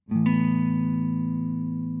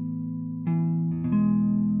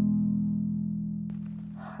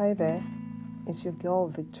Hi there, it's your girl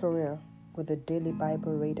Victoria with the Daily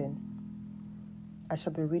Bible reading. I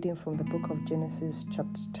shall be reading from the book of Genesis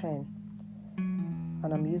chapter 10,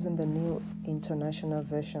 and I'm using the New International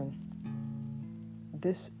Version.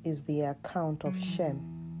 This is the account of Shem,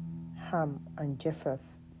 Ham, and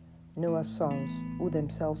Japheth, Noah's sons, who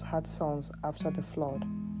themselves had sons after the flood.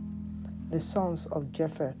 The sons of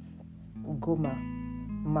Japheth: Gomer,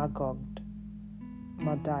 Magog,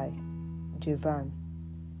 Madai, Javan,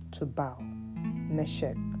 Tubal,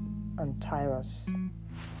 Meshech, and Tyrus.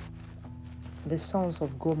 The sons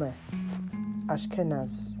of Gomer: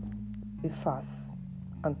 Ashkenaz, Iphath,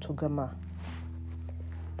 and Togarmah.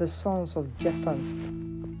 The sons of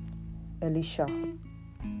Japhan: Elisha,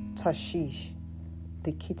 Tarshish,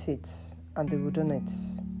 the Kittites, and the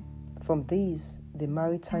Rudonites. From these, the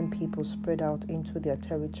maritime people spread out into their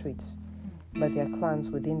territories by their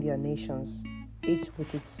clans within their nations, each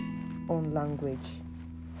with its own language.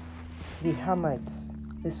 The Hamites: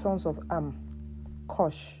 the sons of Ham,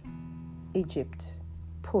 Cush, Egypt,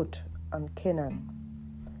 Put, and Canaan.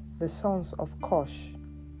 The sons of Cush: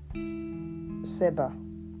 Seba,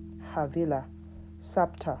 Havilah,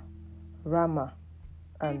 Sabta, Ramah,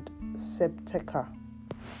 and Sabteca.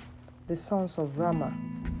 The sons of Ramah: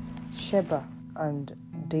 Sheba and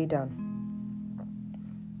Dedan.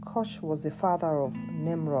 Cush was the father of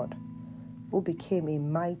Nimrod, who became a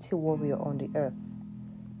mighty warrior on the earth.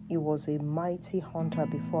 He was a mighty hunter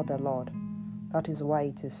before the Lord. That is why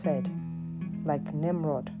it is said, like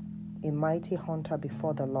Nimrod, a mighty hunter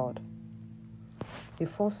before the Lord. The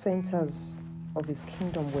four centers of his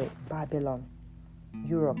kingdom were Babylon,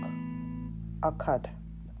 Uruk, Akkad,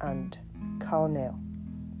 and Calneh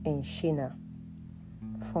in Shinar.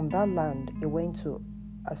 From that land he went to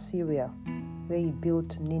Assyria, where he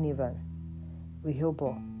built Nineveh,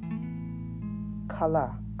 Rehoboth,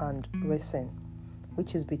 Calah, and Resen,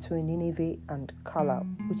 which is between Nineveh and Calah,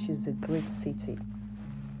 which is the great city.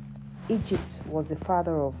 Egypt was the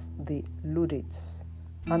father of the Ludites,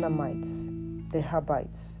 Anamites, the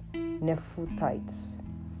Habites, Nephutites,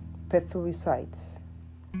 Pethusites,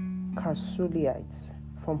 Kasulites,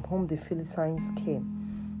 from whom the Philistines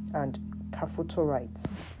came, and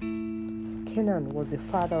Caphatorites. Canaan was the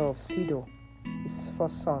father of Sidon, his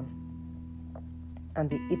first son, and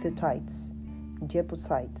the Hittites,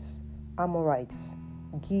 Jebusites, Amorites,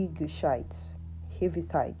 Girgashites,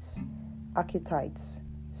 Hivitites, Architites,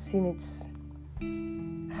 Sinites,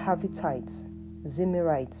 Havitites,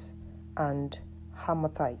 Zemirites, and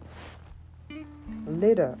Hamathites.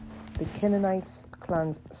 Later, the Canaanite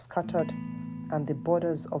clans scattered, and the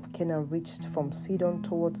borders of Canaan reached from Sidon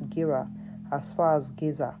toward Gerar as far as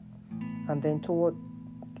Gaza, and then toward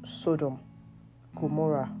Sodom,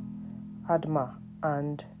 Gomorrah, Admah,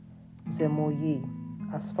 and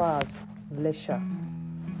Zemoyim as far as Lesha.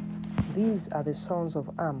 These are the sons of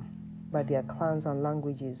Ham by their clans and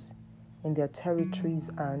languages, in their territories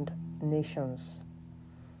and nations.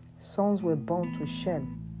 Sons were born to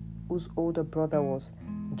Shem, whose older brother was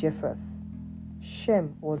Japheth.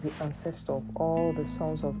 Shem was the ancestor of all the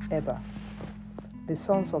sons of Eber. The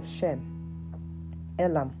sons of Shem: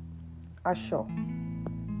 Elam, Ashur,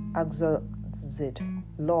 Arphaxad,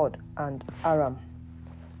 Lud, and Aram.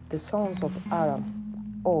 The sons of Aram: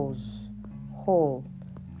 Uz, Hul,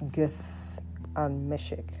 Geth, and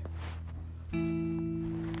Meshech.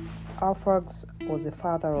 Arphaxad was the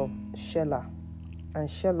father of Shelah, and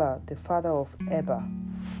Shelah the father of Eber.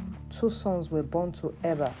 Two sons were born to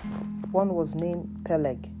Eber. One was named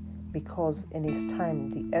Peleg, because in his time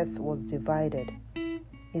the earth was divided.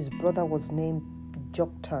 His brother was named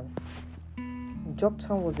Joktan.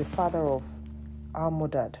 Joktan was the father of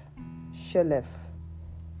Almodad, Sheleph,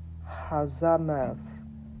 Hazarmaveth,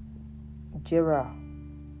 Jerah,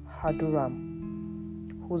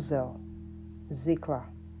 Haduram, Huzel, Ziklah,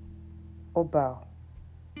 Obal,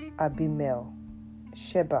 Abimel,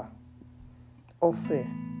 Sheba, Ophir,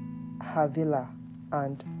 Havilah,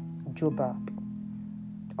 and Jobab.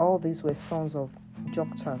 All these were sons of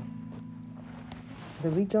Joktan.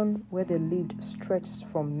 The region where they lived stretched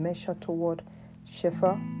from Mesha toward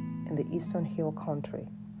Shephar in the eastern hill country.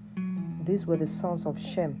 These were the sons of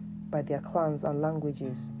Shem by their clans and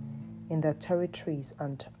languages, in their territories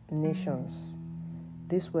and nations.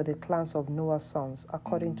 These were the clans of Noah's sons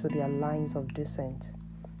according to their lines of descent,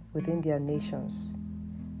 within their nations.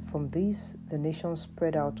 From these, the nations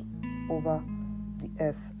spread out over the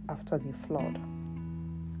earth after the flood.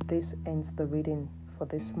 This ends the reading for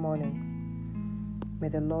this morning. May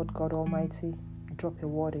the Lord God Almighty drop a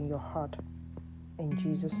word in your heart. In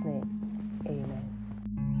Jesus' name, amen.